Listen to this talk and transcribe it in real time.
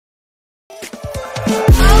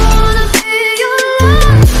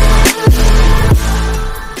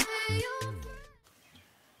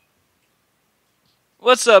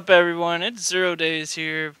What's up, everyone? It's 0days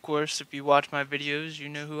here. Of course, if you watch my videos, you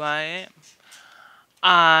know who I am.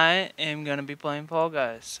 I am gonna be playing Fall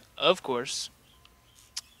Guys, of course.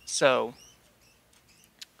 So,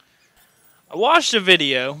 I watched a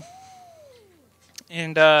video,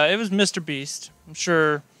 and it was MrBeast. I'm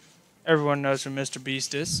sure everyone knows who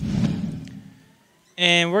MrBeast is.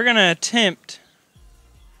 And we're gonna attempt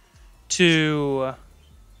to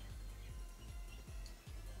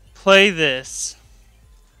play this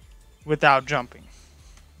without jumping.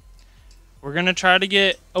 We're gonna try to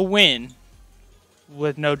get a win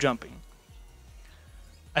with no jumping.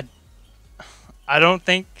 I don't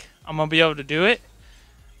think I'm gonna be able to do it,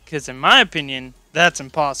 because in my opinion, that's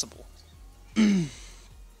impossible.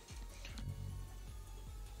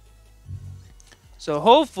 So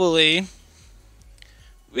hopefully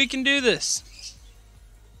we can do this.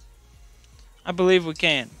 I believe we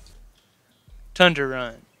can. Tundra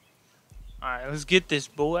run. Alright, let's get this,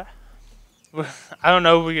 boy. I don't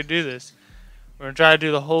know if we can do this. We're going to try to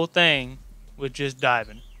do the whole thing with just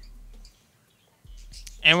diving.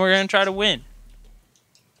 And we're going to try to win.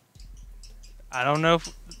 I don't know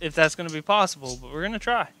if that's going to be possible, but we're going to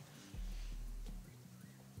try.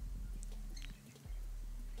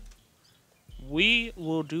 We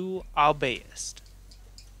will do our best.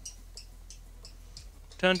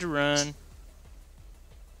 Time to run.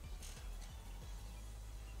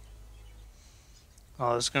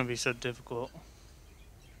 Oh, this is going to be so difficult.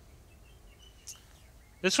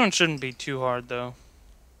 This one shouldn't be too hard, though.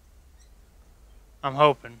 I'm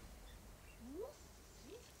hoping.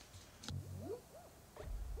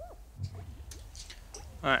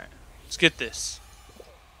 Alright, let's get this.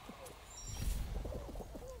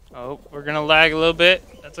 Oh, we're going to lag a little bit.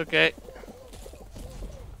 That's okay.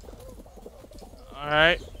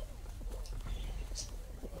 Alright.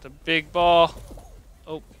 The big ball.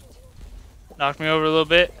 Oh. Knocked me over a little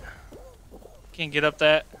bit. Can't get up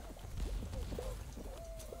that.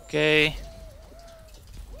 Okay.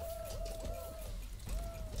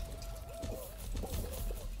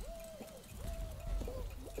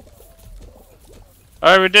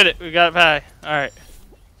 Alright, we did it. We got it high. Alright.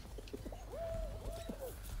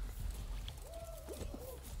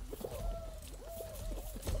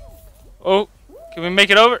 Oh, can we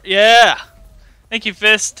make it over? Yeah! Thank you,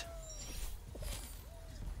 Fist.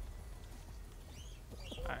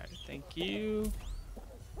 Alright, thank you.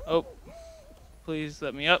 Oh, please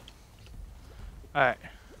let me up. Alright.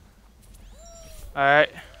 Alright.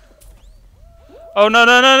 Oh, no,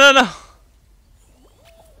 no, no, no, no!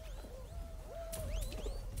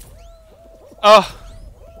 Oh!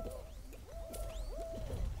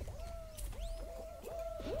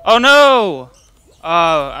 Oh, no!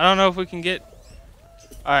 I don't know if we can get...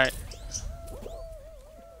 Alright.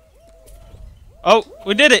 Oh,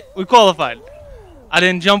 we did it! We qualified. I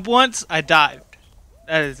didn't jump once, I dived.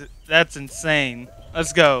 That's insane.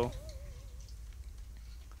 Let's go.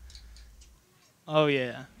 Oh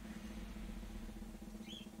yeah.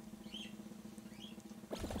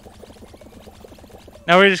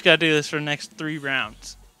 Now we just gotta do this for the next 3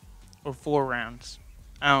 rounds. Or 4 rounds.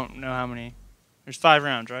 I don't know how many. There's 5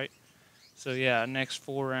 rounds, right? So yeah, next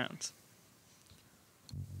 4 rounds.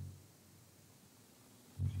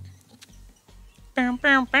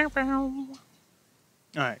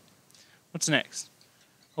 Alright. What's next?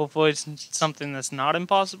 Hopefully it's something that's not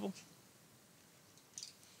impossible.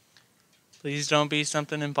 Please don't be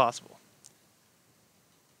something impossible.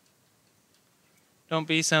 Don't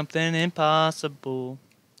be something impossible.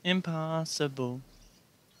 Impossible.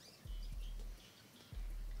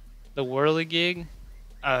 The whirly gig?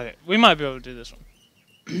 Okay, we might be able to do this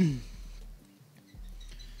one.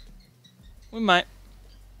 We might.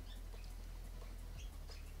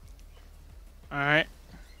 Alright.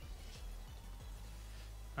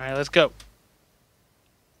 Alright, let's go.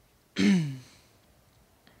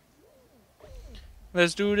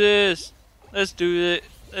 Let's do this. Let's do it.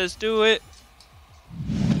 Let's do it.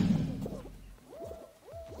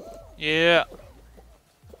 Yeah.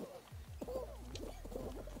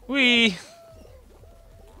 Wee.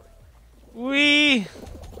 Wee.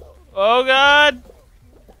 Oh God.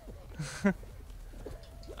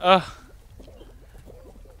 Ah.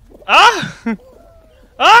 Ah.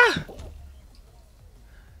 Ah.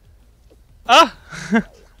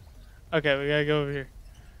 Okay, we gotta go over here.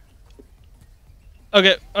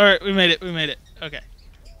 Okay, alright, we made it, we made it. Okay.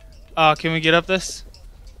 Can we get up this?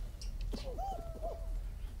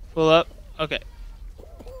 Pull up. Okay.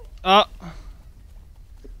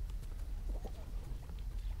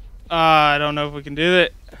 I don't know if we can do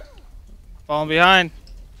it. Falling behind.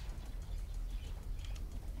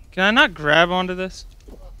 Can I not grab onto this?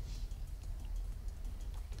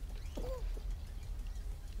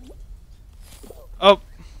 Oh.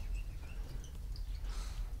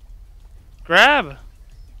 Grab.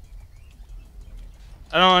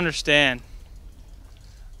 I don't understand.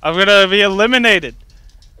 I'm gonna be eliminated.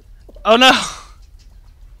 Oh no.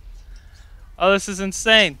 Oh, this is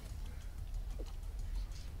insane.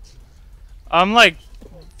 I'm like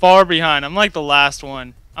far behind. I'm like the last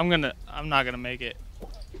one. I'm not gonna make it.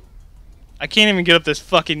 I can't even get up this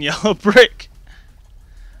fucking yellow brick.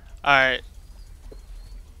 Alright.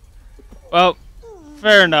 Well,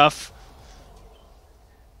 fair enough.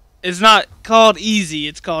 It's not called easy,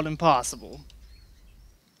 it's called impossible.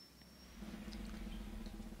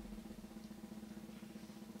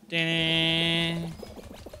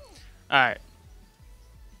 Alright.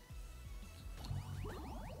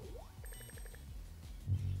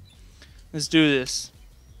 Let's do this.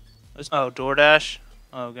 Oh, DoorDash?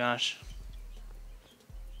 Oh gosh.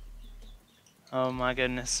 Oh my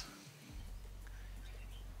goodness.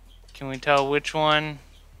 Can we tell which one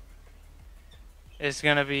is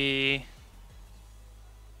gonna be...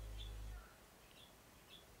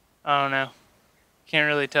 I don't know. Can't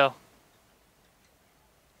really tell.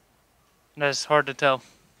 That's hard to tell.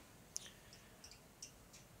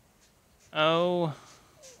 Oh.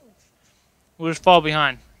 We'll just fall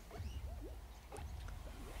behind.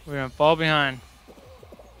 We're gonna fall behind.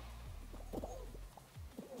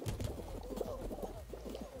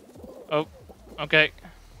 Oh, okay.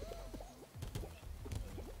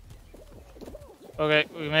 Okay,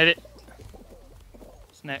 we made it.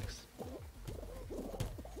 What's next?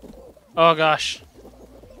 Oh gosh.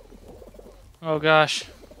 Oh gosh.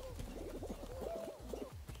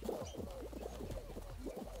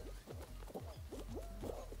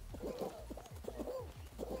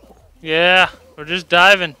 Yeah, we're just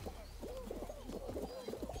diving.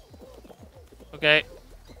 Okay.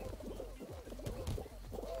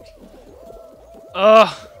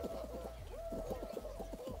 Oh.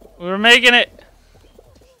 We're making it.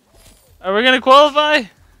 Are we gonna qualify?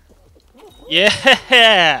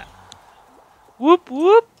 Yeah. Whoop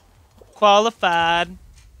whoop. Qualified.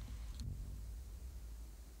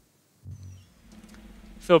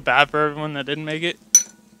 Feel bad for everyone that didn't make it.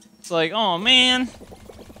 It's like, oh man.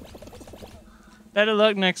 Better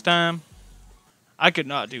luck next time. I could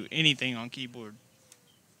not do anything on keyboard.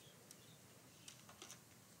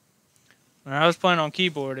 When I was playing on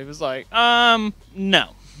keyboard, it was like, no.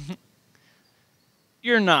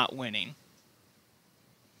 You're not winning.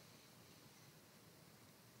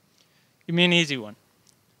 Give me an easy one.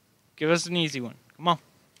 Give us an easy one. Come on.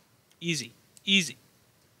 Easy. Easy.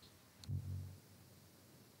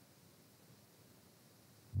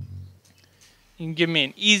 You can give me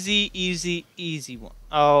an easy one.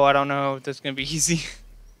 Oh, I don't know if that's going to be easy.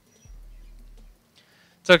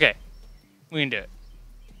 It's okay. We can do it.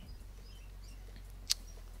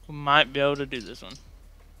 We might be able to do this one.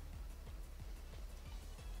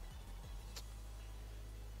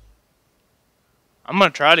 I'm going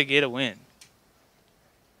to try to get a win.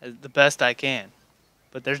 The best I can.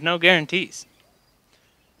 But there's no guarantees.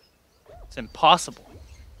 It's impossible.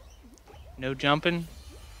 No jumping.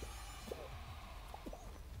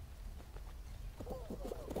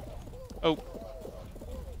 Oh.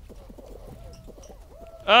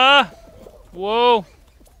 Ah! Whoa!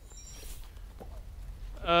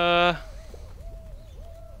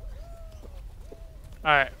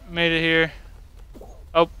 Alright, made it here.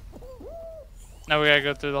 Oh. Now we gotta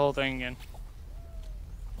go through the whole thing again.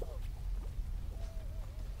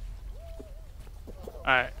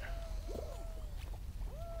 Alright.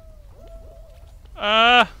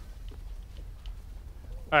 Alright,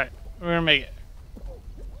 we're gonna make it.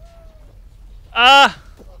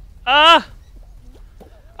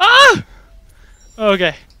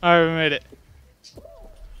 Okay, alright, we made it.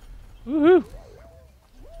 Woohoo!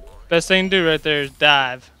 Best thing to do right there is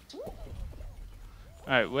dive.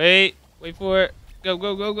 Alright, wait for it. Go,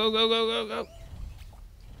 go, go, go, go, go, go, go.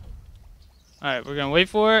 Alright, we're gonna wait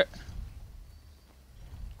for it.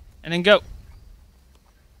 And then go.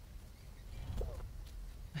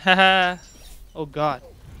 Haha. Oh god.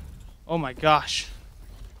 Oh my gosh.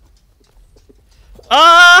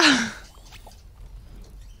 Ah!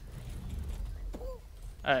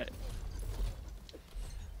 Alright.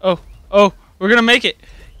 Oh, we're gonna make it.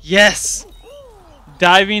 Yes!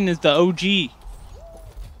 Diving is the OG.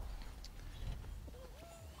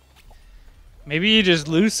 Maybe you just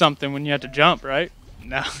lose something when you have to jump, right?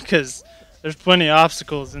 No, because there's plenty of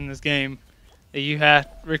obstacles in this game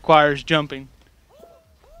that requires jumping.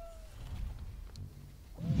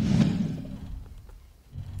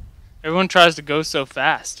 Everyone tries to go so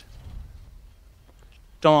fast.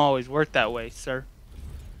 Don't always work that way, sir.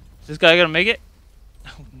 Is this guy gonna make it?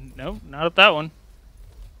 No, not up that one.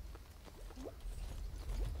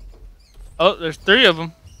 Oh, there's 3 of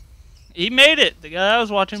them. He made it. The guy I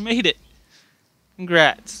was watching made it.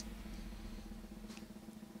 Congrats.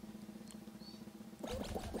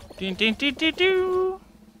 Ding, ding, ding, ding, ding.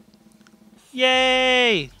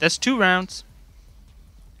 Yay! That's 2 rounds.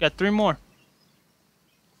 Got 3 more.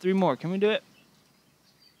 3 more. Can we do it?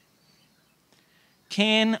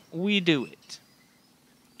 Can we do it?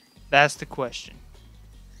 That's the question.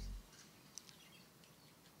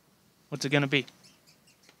 What's it gonna be?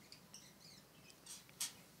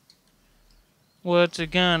 What's it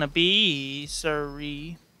gonna be,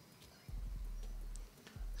 sirree?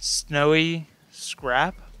 Snowy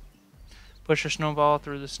scrap? Push a snowball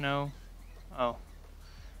through the snow. Oh,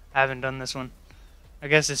 I haven't done this one. I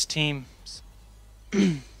guess it's teams.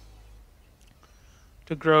 To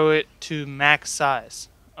grow it to max size.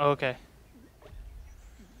 Okay.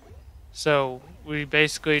 So we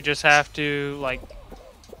basically just have to like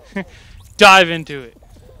dive into it.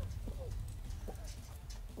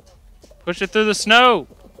 Push it through the snow.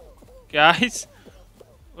 Guys,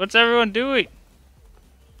 what's everyone doing?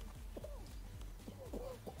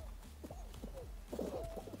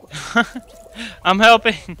 I'm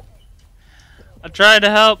helping. I tried to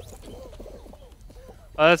help.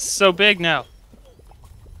 Oh, that's so big now.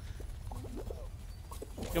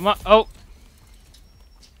 Come on. Oh.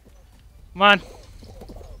 Come on.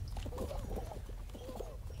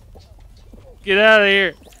 Get out of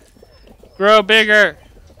here. Grow bigger.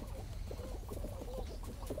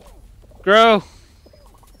 Grow.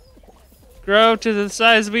 Grow to the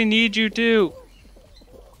size we need you to.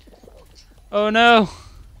 Oh no.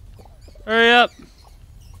 Hurry up.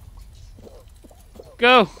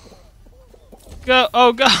 Go. Go.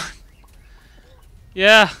 Oh god.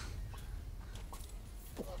 Yeah.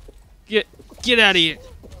 Get out of here.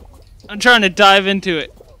 I'm trying to dive into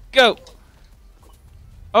it. Go.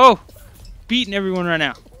 Oh. Beating everyone right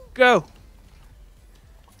now. Go.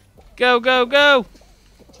 Go, go, go.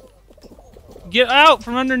 Get out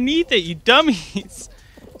from underneath it, you dummies.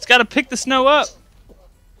 It's got to pick the snow up.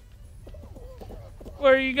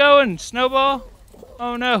 Where are you going, Snowball?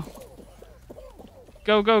 Oh no.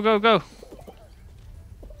 Go, go, go, go.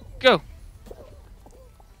 Go.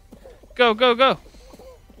 Go, go, go.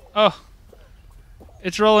 Oh.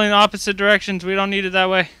 It's rolling in opposite directions. We don't need it that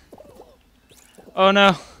way. Oh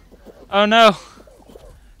no. Oh no.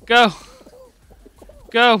 Go.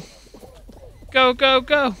 Go. Go, go,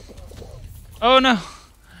 go. Oh no.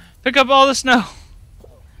 Pick up all the snow.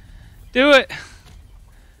 Do it.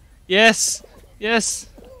 Yes. Yes.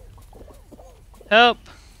 Help.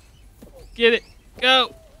 Get it.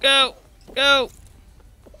 Go. Go. Go.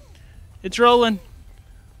 It's rolling.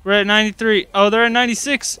 We're at 93. Oh, they're at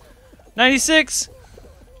 96. 96.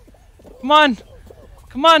 Come on.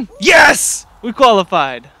 Come on. Yes! We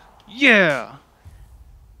qualified. Yeah.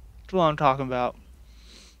 That's what I'm talking about.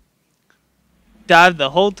 Dived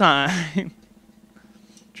the whole time.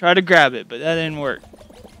 Tried to grab it, but that didn't work.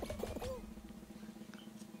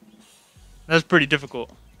 That's pretty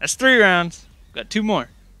difficult. That's 3 rounds. Got 2 more.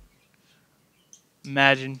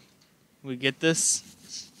 Imagine we get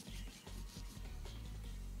this.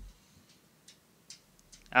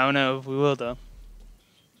 I don't know if we will, though.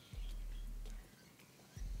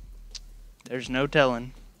 There's no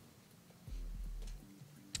telling.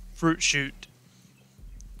 Fruit shoot.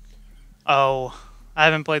 Oh, I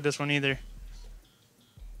haven't played this one either.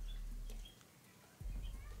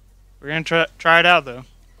 We're going to try it out, though.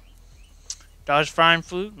 Dodge frying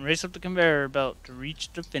flute and race up the conveyor belt to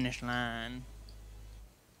reach the finish line.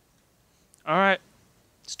 Alright,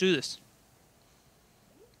 let's do this.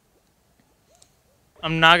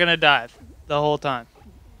 I'm not going to dive the whole time.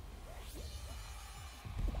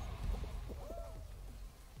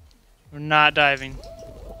 We're not diving.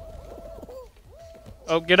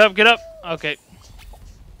 Oh, get up, get up. Okay.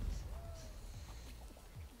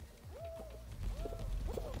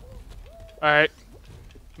 Alright.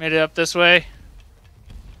 Made it up this way.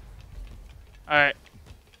 Alright.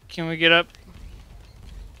 Can we get up?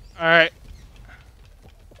 Alright.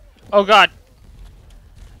 Oh, God.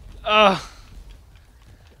 Oh.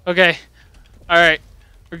 Okay. Alright.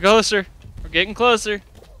 We're closer. We're getting closer.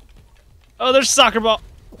 Oh, there's a soccer ball.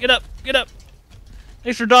 Get up. Get up.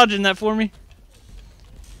 Thanks for dodging that for me.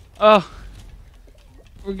 Oh.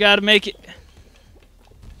 We gotta make it.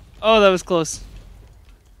 Oh, that was close.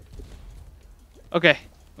 Okay.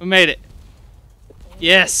 We made it.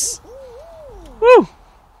 Yes. Woo.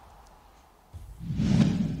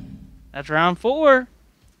 That's round 4.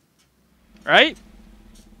 Right?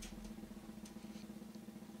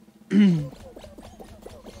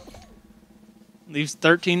 Leaves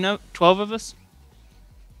 12 of us.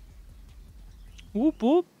 Whoop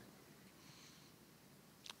whoop.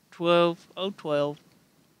 12. Oh, 12.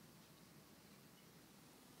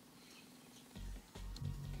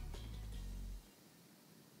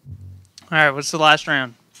 Alright, what's the last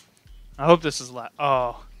round? I hope this is last.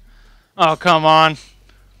 Oh. Oh, come on.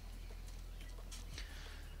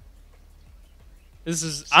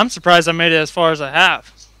 I'm surprised I made it as far as I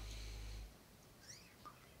have.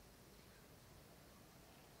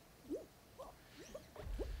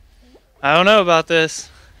 I don't know about this.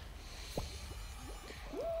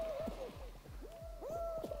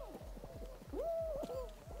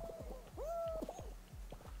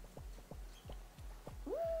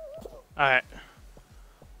 Alright.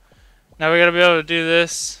 Now we gotta be able to do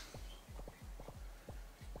this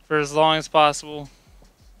for as long as possible.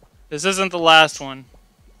 This isn't the last one.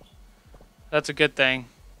 That's a good thing.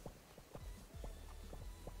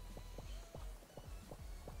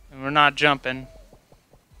 And we're not jumping.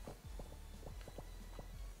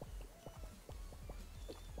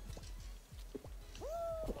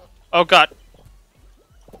 Oh god.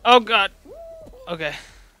 Oh god. Okay.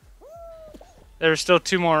 There are still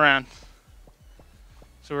 2 more rounds.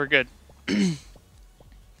 So we're good. I'm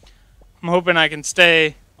hoping I can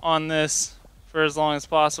stay on this for as long as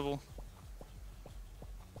possible.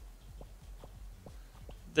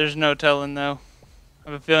 There's no telling though.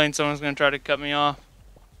 I have a feeling someone's going to try to cut me off.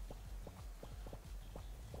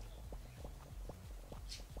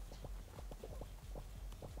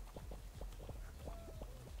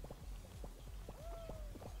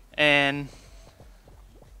 And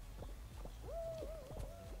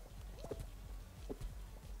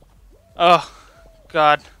oh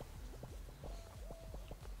god.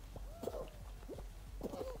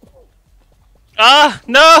 Ah,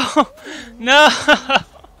 no. No.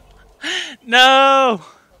 No.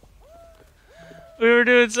 We were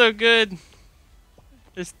doing so good.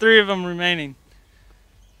 There's 3 of them remaining.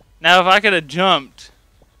 Now if I could have jumped,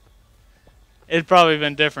 it'd probably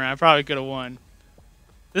been different. I probably could have won.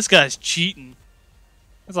 This guy's cheating.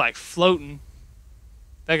 It's like floating.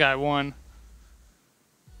 That guy won.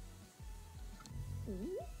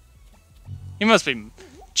 He must be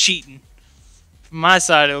cheating. From my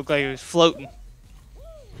side, it looked like he was floating.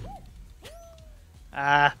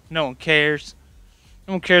 Ah, no one cares.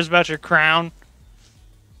 No one cares about your crown.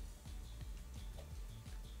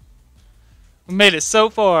 We made it so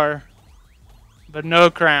far, but no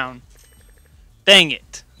crown. Dang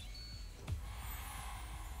it.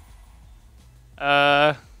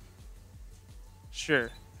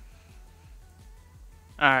 Sure.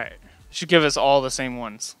 Alright. Should give us all the same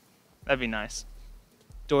ones. That'd be nice.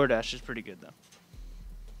 DoorDash is pretty good, though.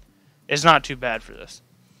 It's not too bad for this.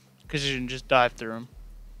 Because you can just dive through them.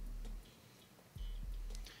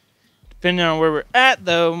 Depending on where we're at,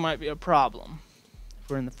 though, might be a problem. If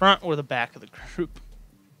we're in the front or the back of the group.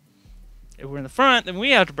 If we're in the front, then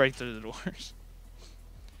we have to break through the doors.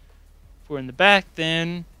 If we're in the back,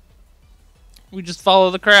 then we just follow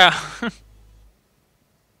the crowd.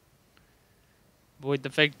 Avoid the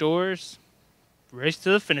fake doors. Race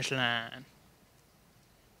to the finish line.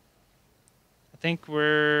 I think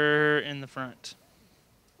we're in the front.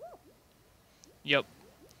 Yep.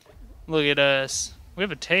 Look at us. We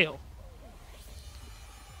have a tail.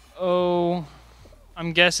 Oh,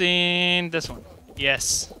 I'm guessing this one.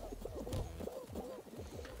 Yes.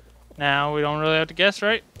 Now we don't really have to guess,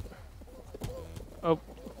 right? Oh.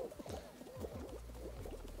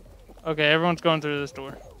 Okay, everyone's going through this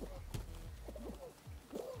door.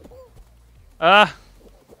 Ah!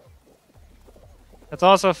 That's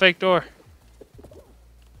also a fake door.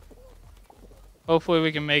 Hopefully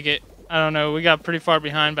we can make it. I don't know, we got pretty far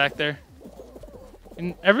behind back there.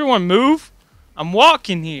 Can everyone move? I'm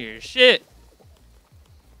walking here. Shit.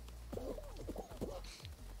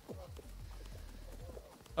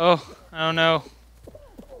 Oh, I don't know.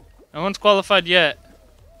 No one's qualified yet.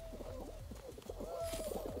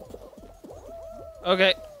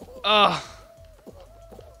 Okay. Oh.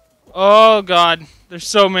 Oh, God. There's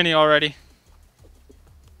so many already.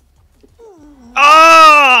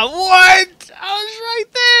 Ah, what? I was right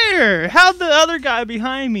there. How'd the other guy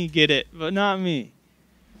behind me get it, but not me?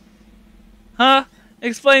 Huh?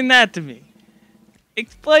 Explain that to me.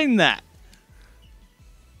 Explain that.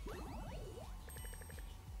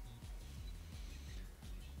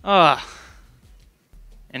 Ah.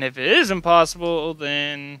 And if it is impossible,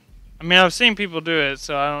 then... I mean, I've seen people do it,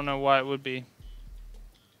 so I don't know why it would be.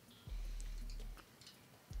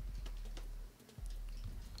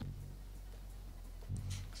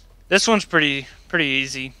 This one's pretty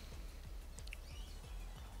easy.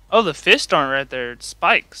 Oh, the fists aren't right there. It's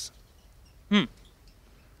spikes.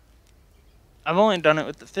 I've only done it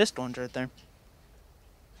with the fist ones right there.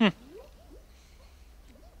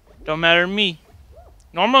 Don't matter to me.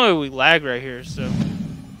 Normally we lag right here, so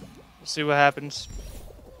we'll see what happens.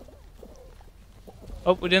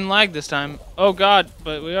 Oh, we didn't lag this time. Oh god,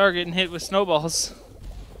 but we are getting hit with snowballs.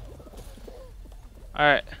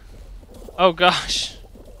 Alright. Oh gosh.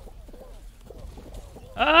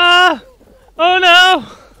 Ah! Oh no!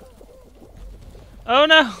 Oh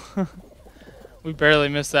no! We barely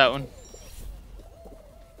missed that one.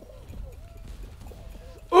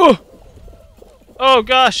 Oh! Oh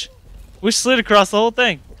gosh! We slid across the whole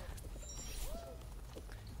thing.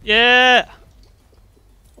 Yeah!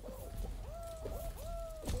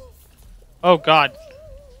 Oh god.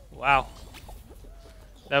 Wow.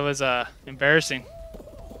 That was embarrassing.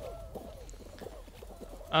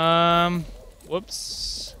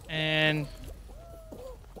 Whoops. And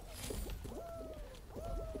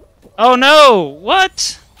oh no!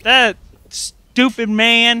 What? That stupid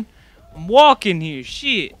man. I'm walking here.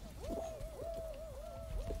 Shit.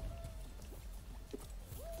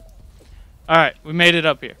 Alright, we made it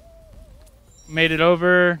up here. Made it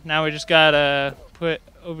over. Now we just gotta put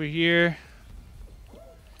over here.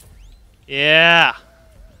 Yeah.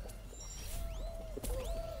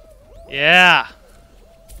 Yeah.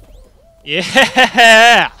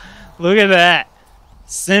 Yeah. Look at that.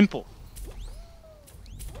 Simple.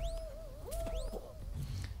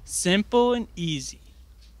 Simple and easy.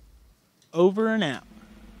 Over and out.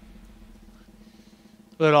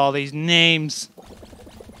 Look at all these names.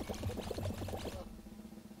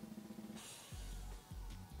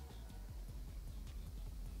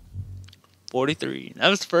 $43. That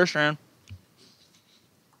was the first round.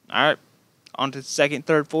 Alright. On to the second,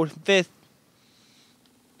 third, fourth, and fifth.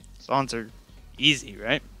 Songs are easy,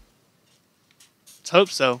 right? Let's hope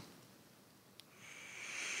so.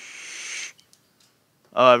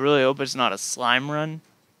 Oh, I really hope it's not a slime run.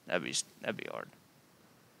 That'd be hard.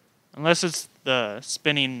 Unless it's the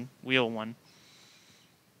spinning wheel one.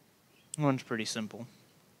 That one's pretty simple.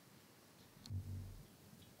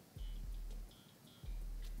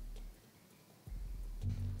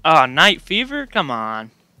 Oh, Night Fever? Come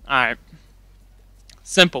on. Alright.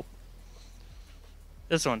 Simple.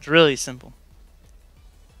 This one's really simple.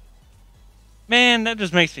 Man, that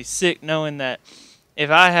just makes me sick knowing that if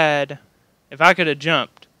I could have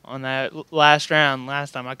jumped on that last round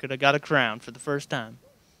last time, I could have got a crown for the first time.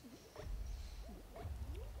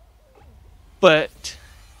 But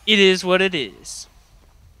it is what it is.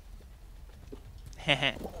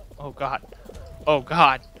 Oh god. Oh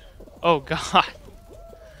god. Oh god.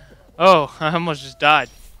 Oh, I almost just died.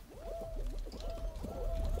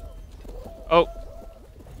 Oh.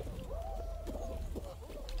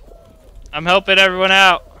 I'm helping everyone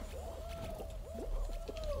out.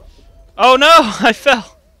 Oh no, I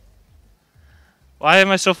fell. Why am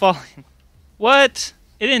I still falling? What?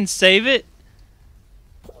 It didn't save it?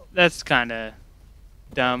 That's kind of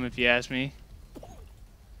dumb if you ask me.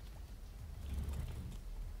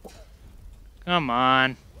 Come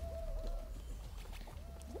on.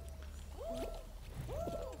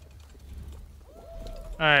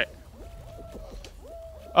 Alright.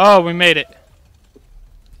 Oh, we made it.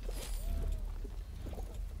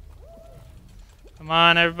 Come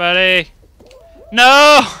on, everybody.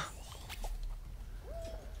 No!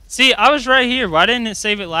 See, I was right here. Why didn't it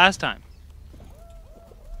save it last time?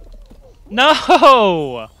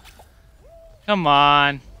 No! Come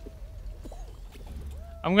on.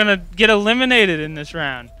 I'm gonna get eliminated in this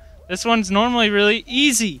round. This one's normally really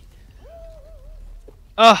easy.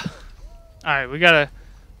 Ugh. Alright, we gotta,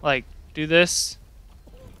 like, do this.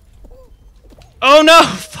 Oh no!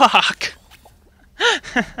 Fuck!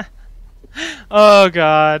 Oh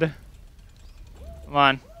god. Come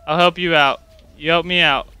on. I'll help you out. You help me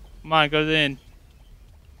out. Come on, go to the end.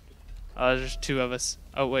 Oh, there's two of us.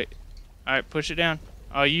 Oh, wait. Alright, push it down.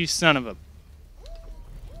 Oh, you son of a...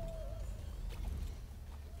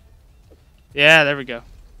 Yeah, there we go.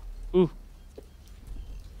 Ooh.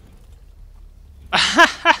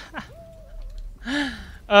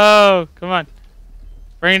 Oh, come on.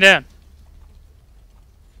 Bring it down.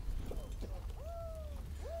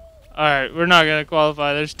 Alright, we're not going to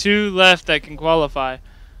qualify. There's two left that can qualify.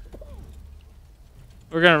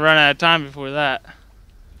 We're going to run out of time before that.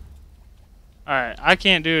 Alright, I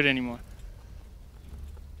can't do it anymore.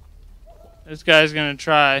 This guy's going to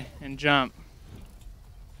try and jump.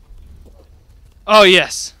 Oh,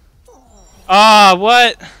 yes. Ah,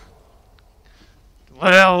 what?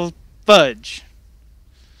 Well, fudge.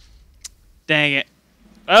 Dang it.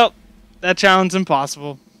 Well, that challenge is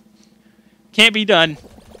impossible. Can't be done.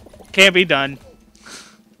 Can't be done.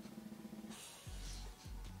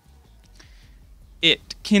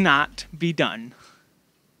 It cannot be done.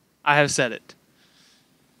 I have said it.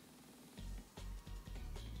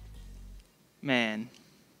 Man.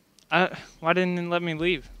 Why didn't it let me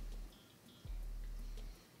leave?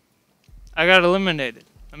 I got eliminated.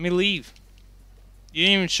 Let me leave. You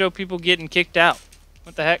didn't even show people getting kicked out.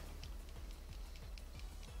 What the heck?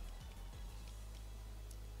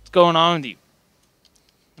 What's going on with you?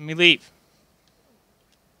 Let me leave.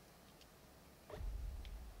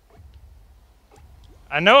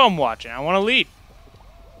 I know I'm watching. I want to leave.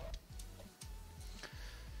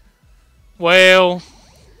 Well,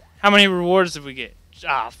 how many rewards did we get?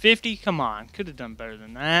 50? Come on. Could have done better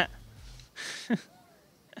than that.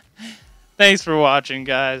 Thanks for watching,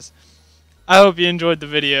 guys. I hope you enjoyed the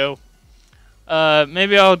video.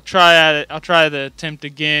 Maybe I'll try the attempt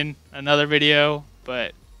again, another video.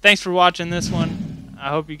 But thanks for watching this one. I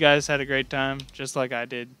hope you guys had a great time, just like I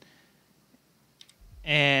did.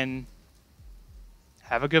 And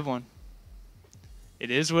have a good one. It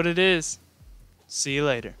is what it is. See you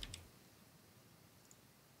later.